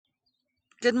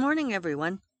Good morning,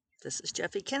 everyone. This is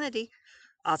Jeffe Kennedy,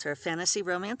 author of fantasy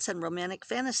romance and romantic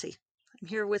fantasy. I'm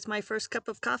here with my first cup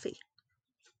of coffee.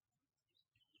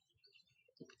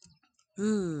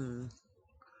 Mmm,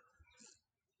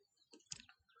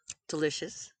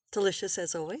 delicious. Delicious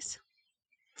as always.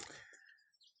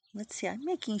 Let's see, I'm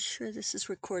making sure this is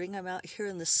recording. I'm out here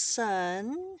in the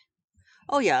sun.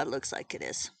 Oh, yeah, it looks like it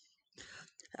is.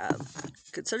 Um,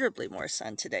 Considerably more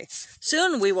sun today.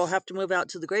 Soon we will have to move out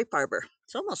to the grape arbor.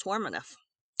 It's almost warm enough.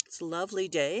 It's a lovely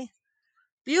day.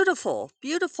 Beautiful,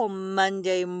 beautiful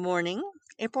Monday morning,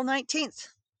 April 19th.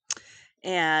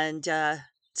 And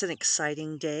it's an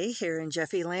exciting day here in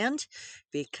Jeffy Land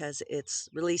because it's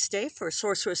release day for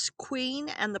Sorceress Queen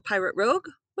and the Pirate Rogue.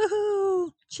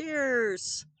 Woohoo!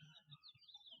 Cheers!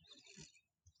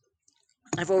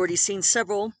 I've already seen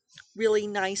several really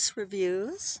nice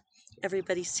reviews.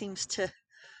 Everybody seems to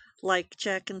like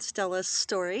Jack and Stella's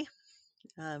story.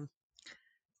 Um,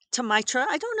 Tamitra,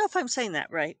 I don't know if I'm saying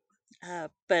that right,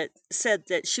 but said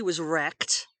that she was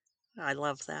wrecked. I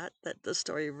love that the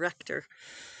story wrecked her.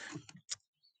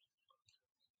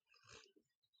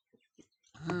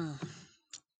 Hmm.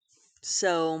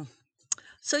 So,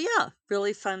 so yeah,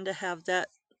 really fun to have that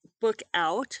book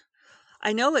out.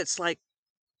 I know it's like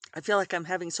I feel like I'm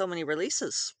having so many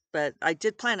releases, but I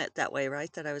did plan it that way,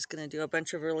 right? That I was going to do a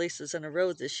bunch of releases in a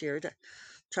row this year to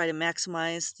try to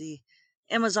maximize the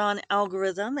Amazon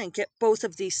algorithm and get both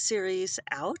of these series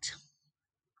out.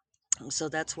 So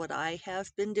that's what I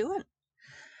have been doing.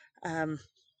 Um,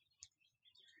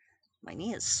 my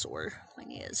knee is sore. My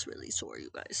knee is really sore, you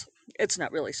guys. It's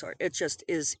not really sore. It just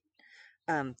is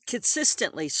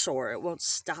consistently sore. It won't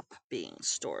stop being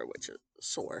sore,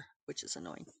 which is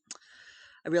annoying.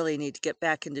 I really need to get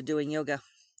back into doing yoga.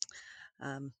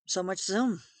 So much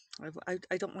Zoom.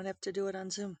 I don't want to have to do it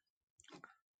on Zoom.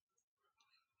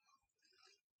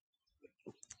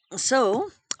 So,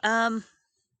 um,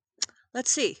 let's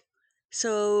see.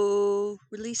 So,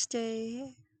 release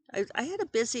day. I had a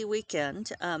busy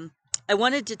weekend. I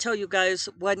wanted to tell you guys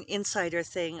one insider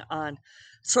thing on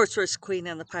Sorceress Queen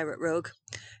and the Pirate Rogue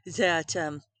that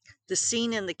the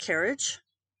scene in the carriage,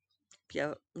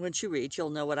 yeah, once you read, you'll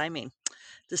know what I mean.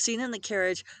 The scene in the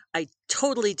carriage, I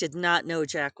totally did not know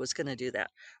Jack was going to do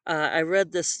that. I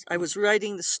read this, I was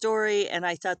writing the story, and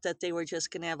I thought that they were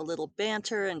just going to have a little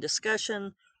banter and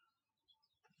discussion.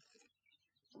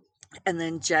 And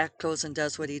then Jack goes and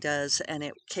does what he does, and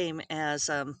it came as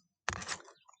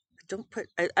don't put,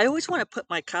 I always want to put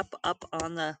my cup up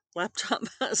on the laptop.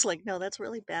 I was like, no, that's a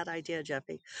really bad idea,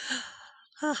 Jeffy.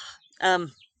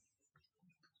 um,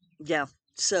 yeah,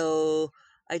 so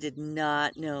I did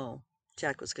not know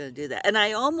Jack was going to do that. And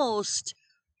I almost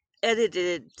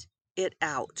edited it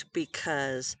out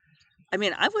because I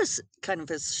mean, I was kind of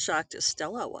as shocked as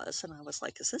Stella was, and I was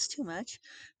like, "Is this too much?"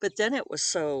 But then it was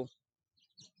so,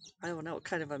 I don't know,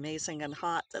 kind of amazing and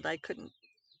hot that I couldn't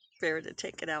bear to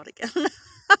take it out again.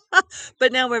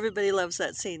 But now everybody loves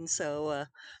that scene, so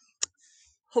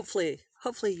hopefully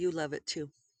you love it too.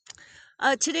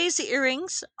 Today's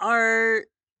earrings are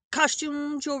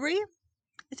costume jewelry.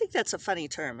 I think that's a funny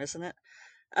term, isn't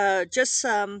it? Just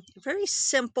some very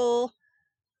simple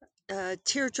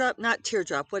teardrop, not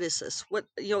teardrop. What is this? What,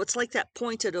 it's like that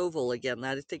pointed oval again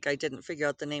that I think I didn't figure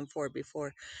out the name for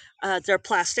before. They're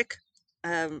plastic,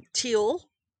 teal,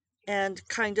 and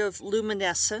kind of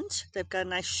luminescent. They've got a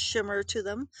nice shimmer to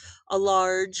them. A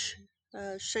large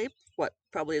shape, what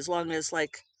probably as long as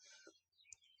like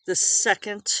the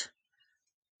second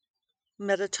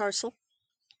metatarsal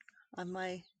on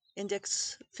my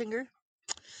index finger.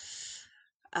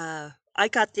 I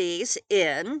got these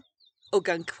in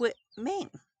Ogunquit, Maine.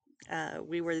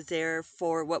 We were there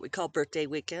for what we call birthday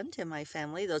weekend in my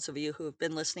family. Those of you who have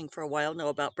been listening for a while know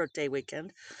about birthday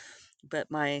weekend.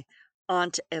 But my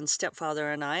aunt and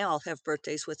stepfather and I all have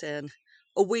birthdays within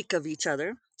a week of each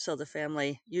other. So the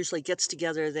family usually gets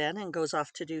together then and goes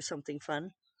off to do something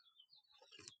fun.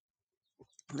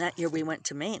 That year we went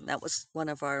to Maine. That was one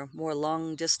of our more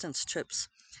long distance trips.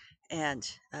 And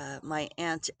my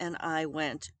aunt and I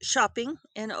went shopping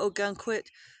in Ogunquit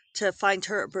to find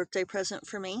her a birthday present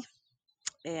for me.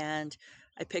 And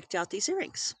I picked out these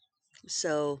earrings.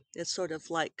 So it's sort of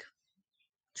like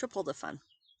triple the fun.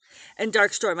 And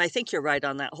Darkstorm, I think you're right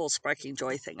on that whole sparking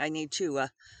joy thing. I need to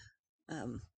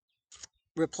um,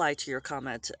 reply to your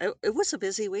comment. It was a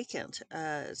busy weekend,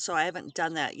 so I haven't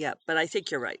done that yet. But I think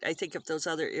you're right. I think if those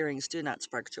other earrings do not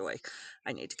spark joy,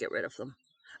 I need to get rid of them.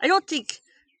 I don't think.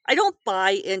 I don't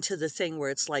buy into the thing where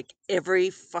it's like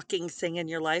every fucking thing in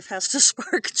your life has to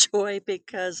spark joy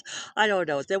because I don't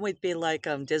know. Then we'd be like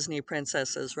Disney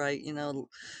princesses, right?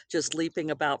 Just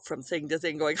leaping about from thing to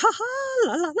thing, going ha ha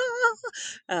la la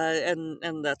la,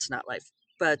 and that's not life.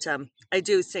 But I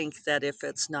do think that if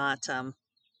it's not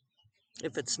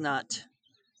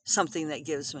something that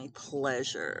gives me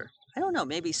pleasure, I don't know.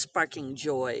 Maybe sparking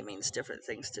joy means different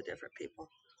things to different people.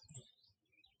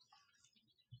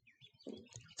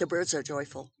 The birds are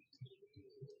joyful,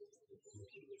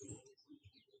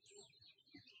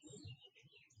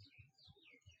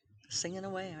 singing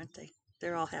away, aren't they?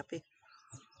 They're all happy.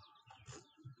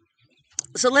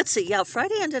 So let's see. Yeah,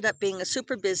 Friday ended up being a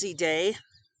super busy day.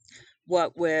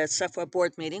 What with SFWA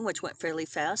board meeting, which went fairly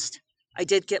fast. I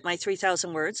did get my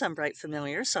 3,000 words on Bright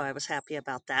Familiar, so I was happy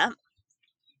about that.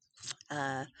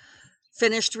 Uh,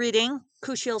 Finished reading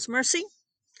Kushiel's Mercy.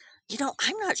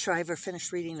 I'm not sure I ever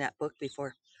finished reading that book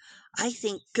before. I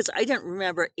think because I didn't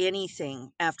remember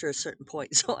anything after a certain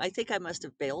point, so I think I must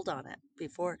have bailed on it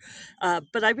before.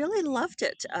 But I really loved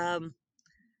it. You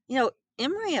know,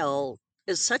 Imriel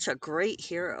is such a great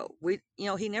hero.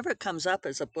 He never comes up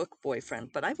as a book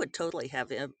boyfriend, but I would totally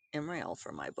have Imriel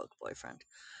for my book boyfriend.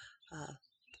 Uh,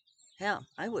 yeah,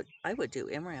 I would do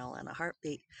Imriel in a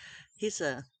heartbeat. He's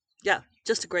yeah,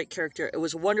 just a great character. It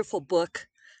was a wonderful book.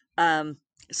 Um,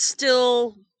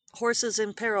 Still, horses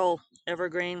in peril,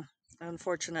 evergreen.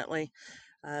 Unfortunately,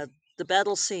 uh, the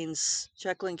battle scenes.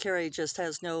 Jacqueline Carey just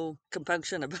has no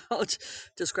compunction about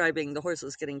describing the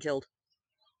horses getting killed,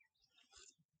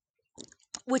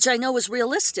 which I know is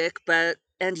realistic, but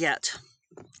and yet.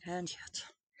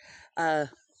 Uh,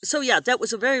 so yeah, that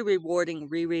was a very rewarding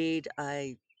reread.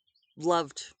 I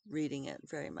loved reading it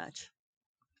very much.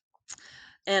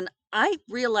 And I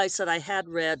realized that I had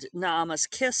read Naama's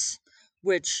Kiss,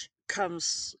 which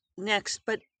comes next,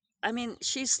 but I mean,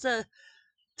 she's the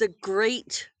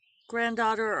great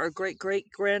granddaughter or great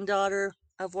great granddaughter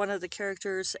of one of the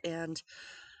characters, and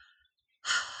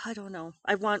I don't know.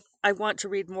 I want to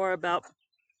read more about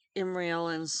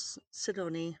Imriel and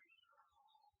Sidoni.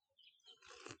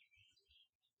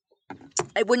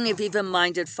 I wouldn't have even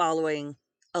minded following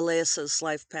Elias's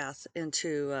life path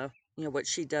into what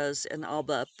she does in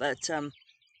Alba, but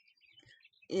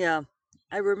yeah,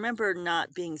 I remember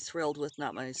not being thrilled with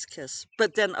Not My Kiss.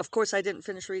 But then, of course, I didn't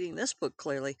finish reading this book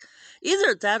clearly.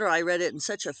 Either that or I read it in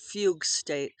such a fugue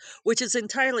state, which is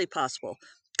entirely possible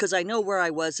because I know where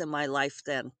I was in my life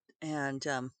then. And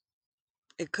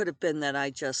it could have been that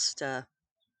I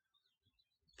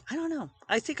don't know.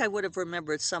 I think I would have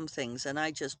remembered some things and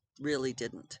I just really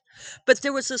didn't. But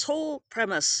there was this whole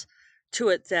premise to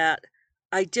it that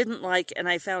I didn't like and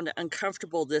I found it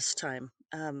uncomfortable this time.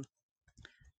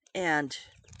 And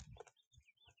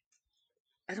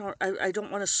I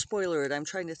don't wanna spoiler it, I'm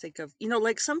trying to think of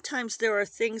like, sometimes there are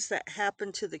things that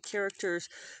happen to the characters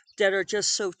that are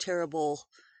just so terrible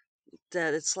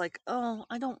that it's like, "Oh,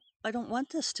 I don't want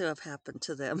this to have happened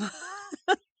to them."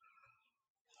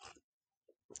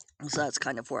 So that's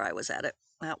kind of where I was at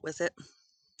with it.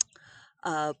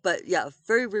 But yeah,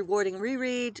 very rewarding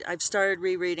reread. I've started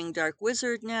rereading Dark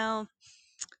Wizard now.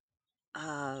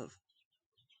 Uh,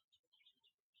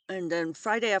 and then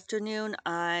Friday afternoon,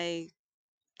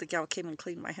 the gal came and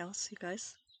cleaned my house, you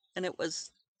guys, and it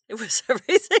was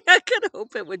everything I could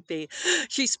hope it would be.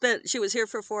 She was here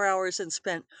for 4 hours and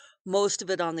spent most of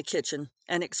it on the kitchen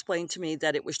and explained to me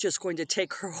that it was just going to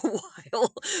take her a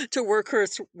while to work her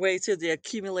way through the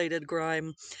accumulated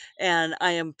grime, and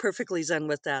I am perfectly zen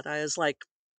with that. I was like,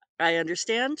 "I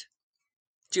understand.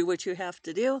 Do what you have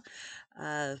to do."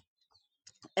 Uh,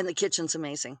 and the kitchen's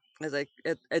amazing.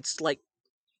 It's like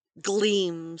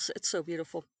gleams. It's so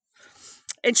beautiful.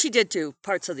 And she did do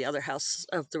parts of the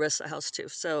rest of the house too.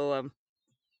 So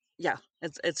yeah,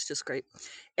 it's just great.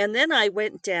 And then I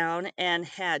went down and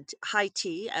had high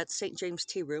tea at St. James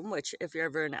Tea Room, which if you're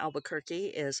ever in Albuquerque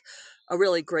is a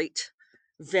really great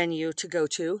venue to go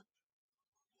to.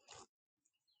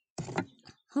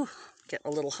 Whew, getting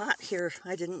a little hot here.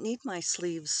 I didn't need my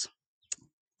sleeves.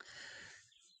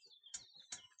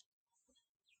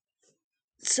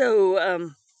 So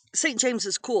St. James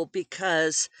is cool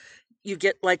because you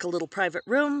get like a little private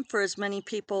room for as many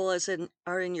people as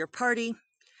are in your party.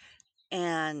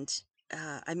 And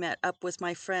I met up with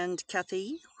my friend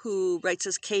Kathy, who writes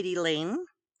as Katie Lane.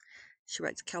 She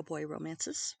writes cowboy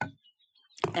romances.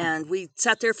 And we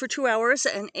sat there for 2 hours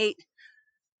and ate,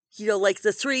 like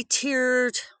the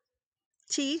 3-tiered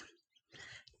tea.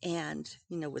 And,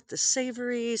 with the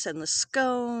savories and the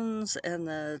scones and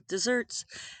the desserts.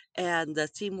 And the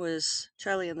theme was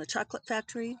Charlie and the Chocolate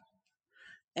Factory.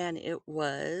 and it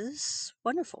was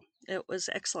wonderful. It was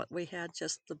excellent. We had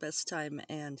just the best time,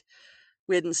 and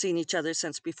we hadn't seen each other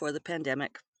since before the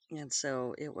pandemic, and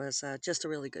so it was just a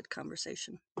really good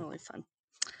conversation, really fun.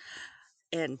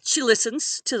 And she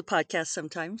listens to the podcast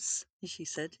sometimes, and she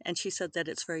said that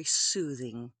it's very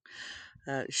soothing.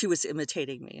 She was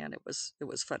imitating me, and it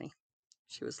was funny.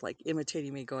 She was like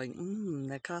imitating me, going,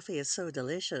 "The coffee is so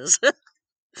delicious,"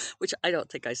 which I don't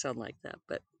think I sound like that,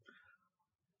 but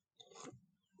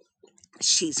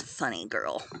she's a funny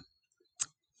girl.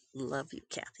 Love you,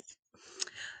 Kathy.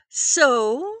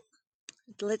 So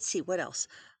let's see what else.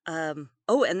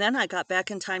 Oh, and then I got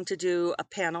back in time to do a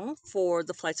panel for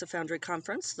the Flights of Foundry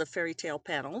conference, the fairy tale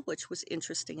panel, which was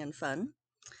interesting and fun.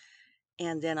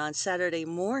 And then on Saturday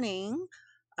morning,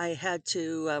 I had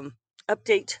to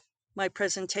update my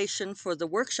presentation for the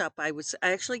workshop. I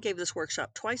actually gave this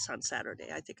workshop twice on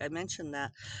Saturday. I think I mentioned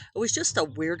that. It was just a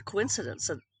weird coincidence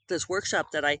of this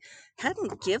workshop that I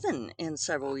hadn't given in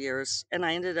several years, and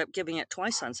I ended up giving it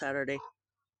twice on Saturday,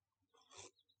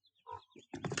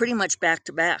 pretty much back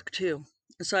to back too.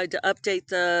 So I had to update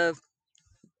the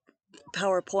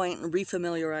PowerPoint and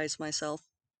refamiliarize myself,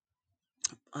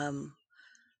 um,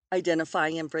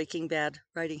 identifying and breaking bad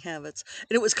writing habits.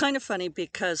 And it was kind of funny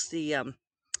because the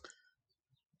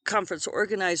conference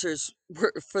organizers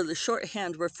were, for the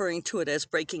shorthand, referring to it as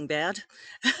Breaking Bad.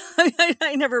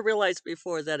 I never realized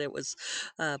before that it was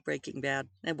Breaking Bad,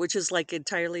 which is like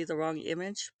entirely the wrong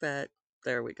image, but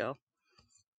there we go.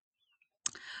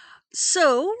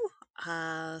 So,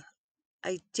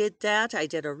 I did that. I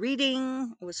did a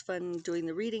reading. It was fun doing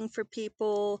the reading for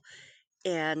people.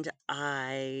 And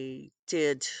I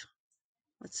did,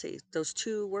 let's see, those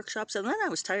 2 workshops. And then I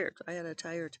was tired. I had a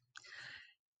tired.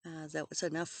 That was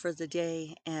enough for the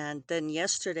day. And then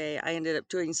yesterday, I ended up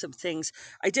doing some things.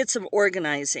 I did some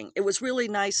organizing. It was really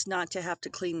nice not to have to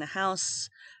clean the house.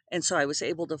 And so I was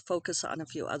able to focus on a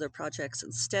few other projects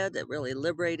instead. That really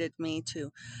liberated me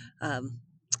to um,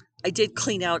 I did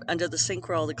clean out under the sink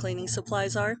where all the cleaning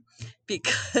supplies are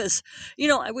because,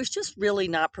 I was just really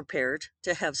not prepared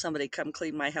to have somebody come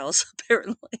clean my house,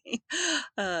 apparently,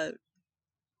 uh,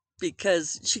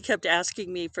 because she kept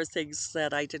asking me for things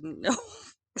that I didn't know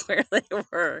where they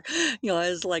were. I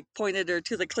was like pointed her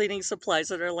to the cleaning supplies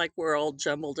that are like we're all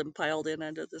jumbled and piled in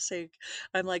under the sink.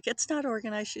 I'm like, it's not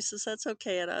organized. She says, that's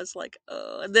okay. And I was like,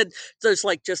 oh, and then there's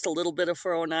like just a little bit of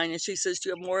 409. And she says, do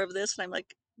you have more of this? And I'm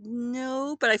like,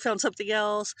 no, but I found something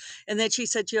else. And then she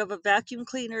said, do you have a vacuum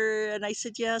cleaner? And I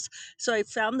said, yes. So I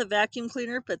found the vacuum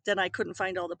cleaner, but then I couldn't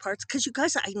find all the parts because you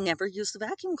guys, I never use the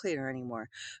vacuum cleaner anymore.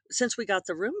 Since we got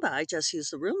the Roomba, I just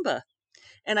use the Roomba.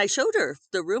 And I showed her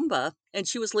the Roomba, and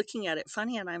she was looking at it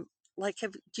funny, and I'm like,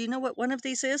 do you know what one of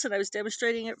these is? And I was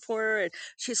demonstrating it for her, and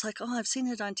she's like, oh, I've seen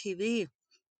it on TV.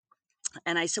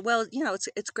 And I said, well,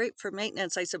 it's great for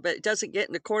maintenance. I said, but it doesn't get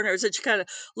into corners. And she kind of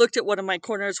looked at one of my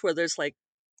corners where there's like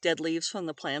dead leaves from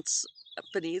the plants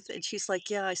beneath, and she's like,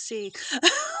 yeah, I see. I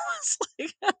was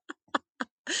like,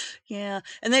 yeah,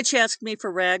 and then she asked me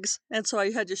for rags, and so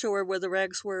I had to show her where the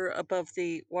rags were above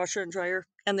the washer and dryer,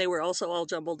 and they were also all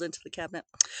jumbled into the cabinet.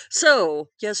 So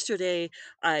yesterday,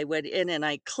 I went in and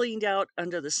I cleaned out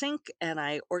under the sink, and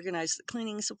I organized the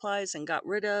cleaning supplies and got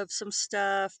rid of some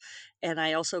stuff, and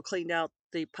I also cleaned out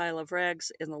the pile of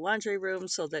rags in the laundry room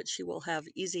so that she will have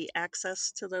easy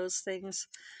access to those things.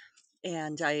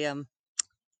 And I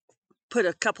put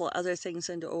a couple of other things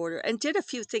into order and did a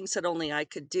few things that only I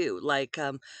could do, like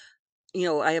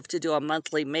I have to do a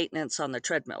monthly maintenance on the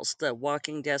treadmills, the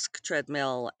walking desk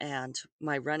treadmill and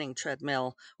my running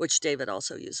treadmill, which David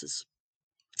also uses.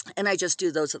 And I just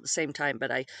do those at the same time,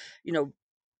 but I, you know,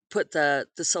 put the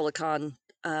silicone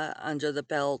under the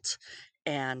belt,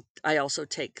 and I also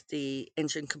take the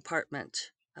engine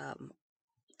compartment,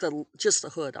 just the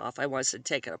hood off. I wanted to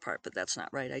take it apart, but that's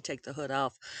not right. I take the hood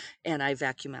off, and I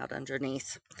vacuum out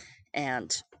underneath,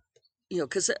 and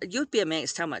because you'd be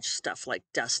amazed how much stuff like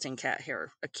dust and cat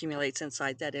hair accumulates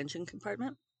inside that engine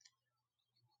compartment.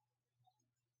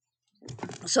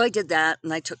 So I did that,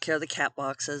 and I took care of the cat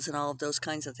boxes and all of those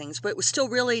kinds of things. But it was still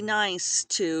really nice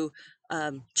to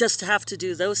just to have to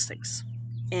do those things.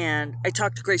 And I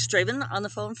talked to Grace Draven on the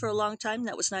phone for a long time.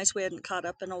 That was nice. We hadn't caught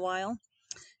up in a while.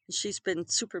 She's been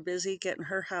super busy getting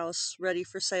her house ready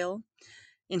for sale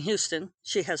in Houston.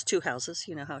 She has 2 houses.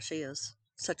 You know how she is.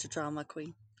 Such a drama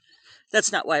queen.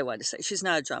 That's not why I wanted to say. She's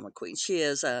not a drama queen. She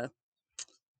is I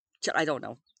don't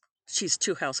know. She's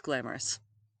 2 house glamorous.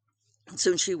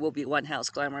 Soon she will be 1 house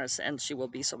glamorous, and she will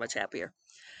be so much happier.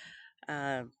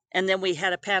 And then we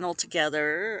had a panel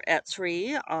together at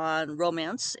 3 on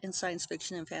romance in science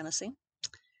fiction and fantasy.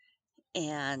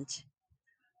 And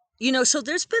So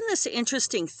there's been this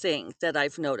interesting thing that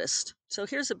I've noticed. So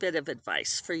here's a bit of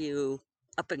advice for you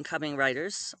up and coming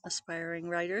writers, aspiring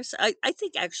writers. I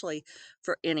think actually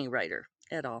for any writer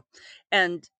at all.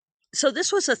 And so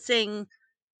this was a thing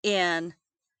in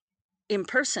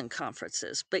in-person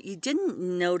conferences, but you didn't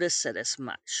notice it as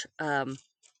much.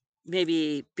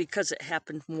 Maybe because it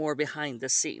happened more behind the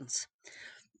scenes.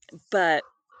 But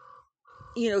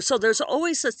so there's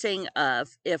always a thing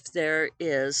of if there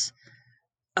is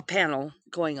a panel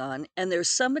going on and there's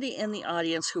somebody in the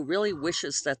audience who really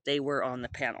wishes that they were on the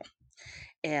panel.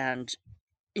 And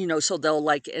so they'll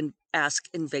ask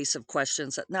invasive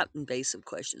questions, not invasive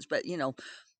questions, but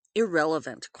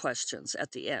irrelevant questions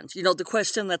at the end. The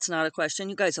question that's not a question.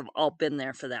 You guys have all been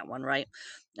there for that one, right?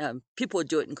 People would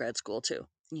do it in grad school too.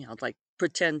 Like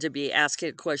pretend to be asking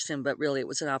a question, but really it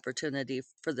was an opportunity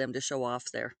for them to show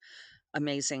off their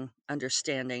amazing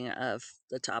understanding of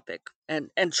the topic and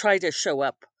try to show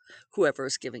up whoever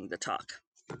is giving the talk.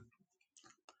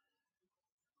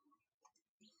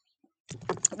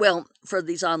 Well, for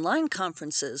these online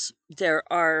conferences, there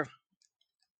are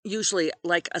usually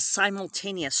like a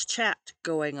simultaneous chat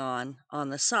going on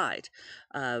the side,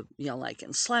 like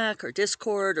in Slack or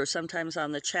Discord, or sometimes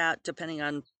on the chat, depending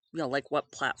on, like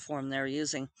what platform they're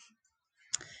using.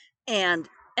 And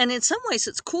in some ways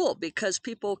it's cool because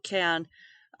people can,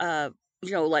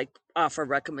 like offer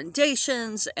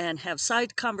recommendations and have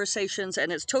side conversations,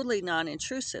 and it's totally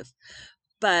non-intrusive.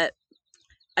 But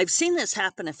I've seen this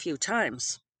happen a few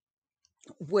times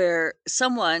where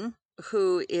someone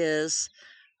who is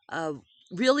uh,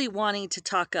 really wanting to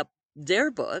talk up their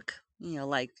book,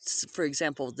 like for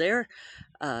example, their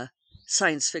uh,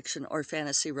 science fiction or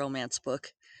fantasy romance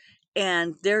book,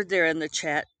 and they're there in the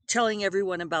chat telling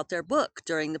everyone about their book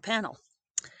during the panel,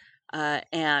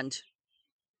 and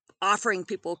offering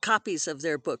people copies of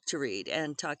their book to read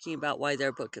and talking about why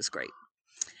their book is great.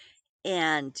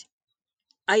 And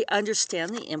I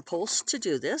understand the impulse to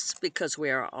do this because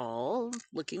we are all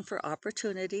looking for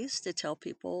opportunities to tell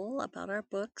people about our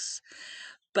books.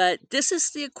 But this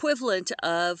is the equivalent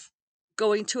of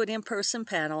going to an in-person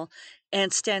panel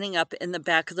and standing up in the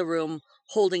back of the room,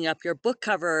 holding up your book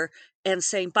cover and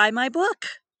saying, "Buy my book,"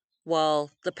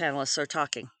 while the panelists are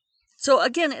talking. So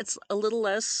again, it's a little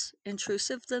less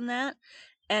intrusive than that.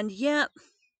 And yet,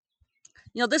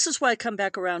 this is why I come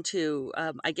back around to,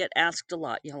 I get asked a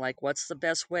lot, like, what's the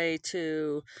best way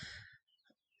to,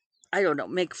 I don't know,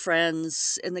 make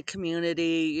friends in the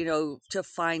community, to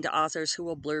find authors who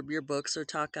will blurb your books or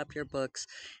talk up your books.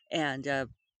 And,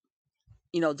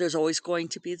 there's always going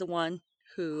to be the one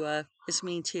who is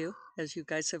mean to you, as you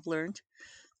guys have learned.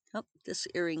 Oh, this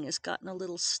earring has gotten a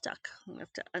little stuck. I'm going to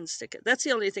have to unstick it. That's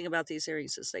the only thing about these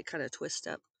earrings is they kind of twist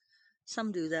up.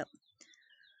 Some do that.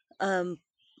 Um,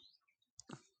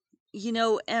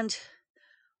 and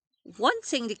one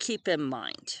thing to keep in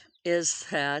mind is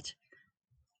that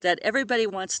everybody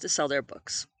wants to sell their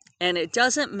books. And it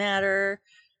doesn't matter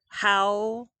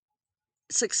how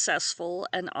successful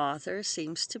an author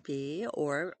seems to be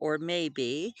or may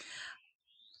be,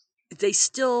 they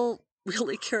still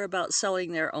really care about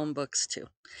selling their own books too.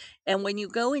 And when you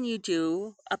go and you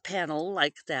do a panel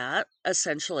like that,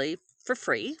 essentially for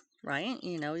free, right?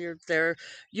 You're there,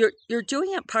 you're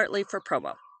doing it partly for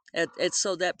promo. It's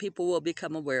so that people will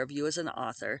become aware of you as an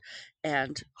author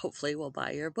and hopefully will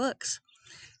buy your books.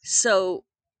 So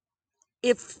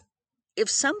if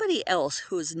somebody else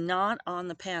who's not on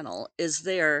the panel is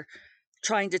there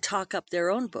trying to talk up their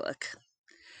own book,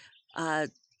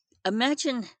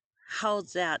 imagine how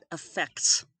that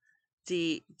affects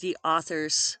the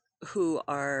authors who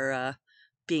are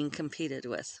being competed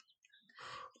with.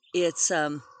 It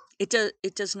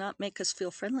does not make us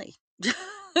feel friendly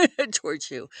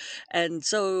towards you. And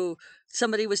so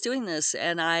somebody was doing this,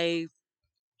 and I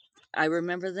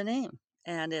remember the name,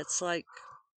 and it's like,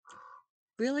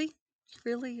 really,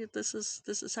 this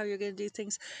is how you're going to do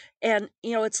things. And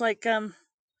it's like,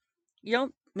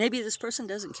 maybe this person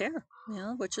doesn't care,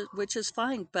 which is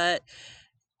fine, but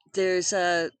there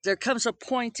comes a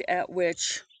point at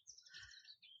which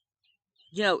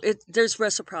there's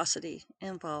reciprocity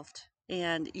involved,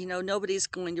 and nobody's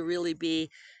going to really be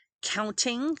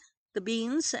counting the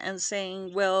beans and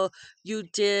saying, well, you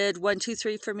did 1 2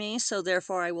 3 for me, so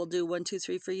therefore I will do 1 2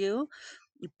 3 for you.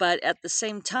 But at the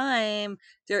same time,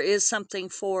 there is something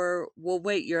for, well,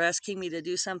 wait, you're asking me to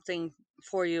do something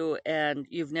for you and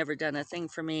you've never done a thing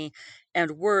for me,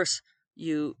 and worse,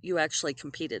 you actually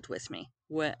competed with me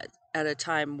at a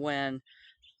time when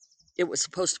it was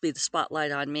supposed to be the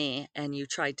spotlight on me, and you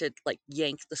tried to like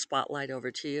yank the spotlight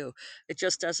over to you. It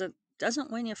just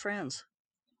doesn't win you friends.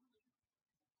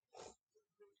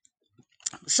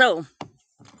 So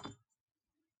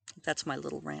that's my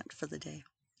little rant for the day.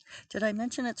 Did I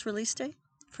mention it's release day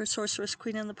for Sorceress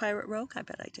Queen and the Pirate Rogue? I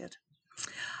bet I did.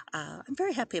 I'm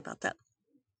very happy about that.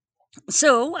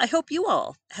 So I hope you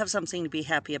all have something to be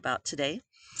happy about today.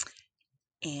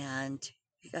 And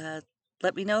uh,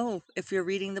 let me know if you're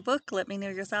reading the book. Let me know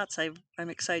your thoughts. I'm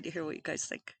excited to hear what you guys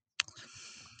think.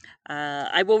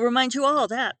 I will remind you all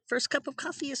that First Cup of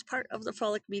Coffee is part of the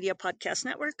Frolic Media Podcast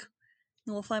Network.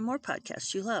 You will find more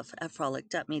podcasts you love at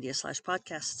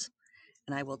frolic.media/podcasts.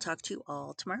 And I will talk to you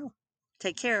all tomorrow.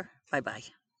 Take care. Bye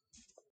bye.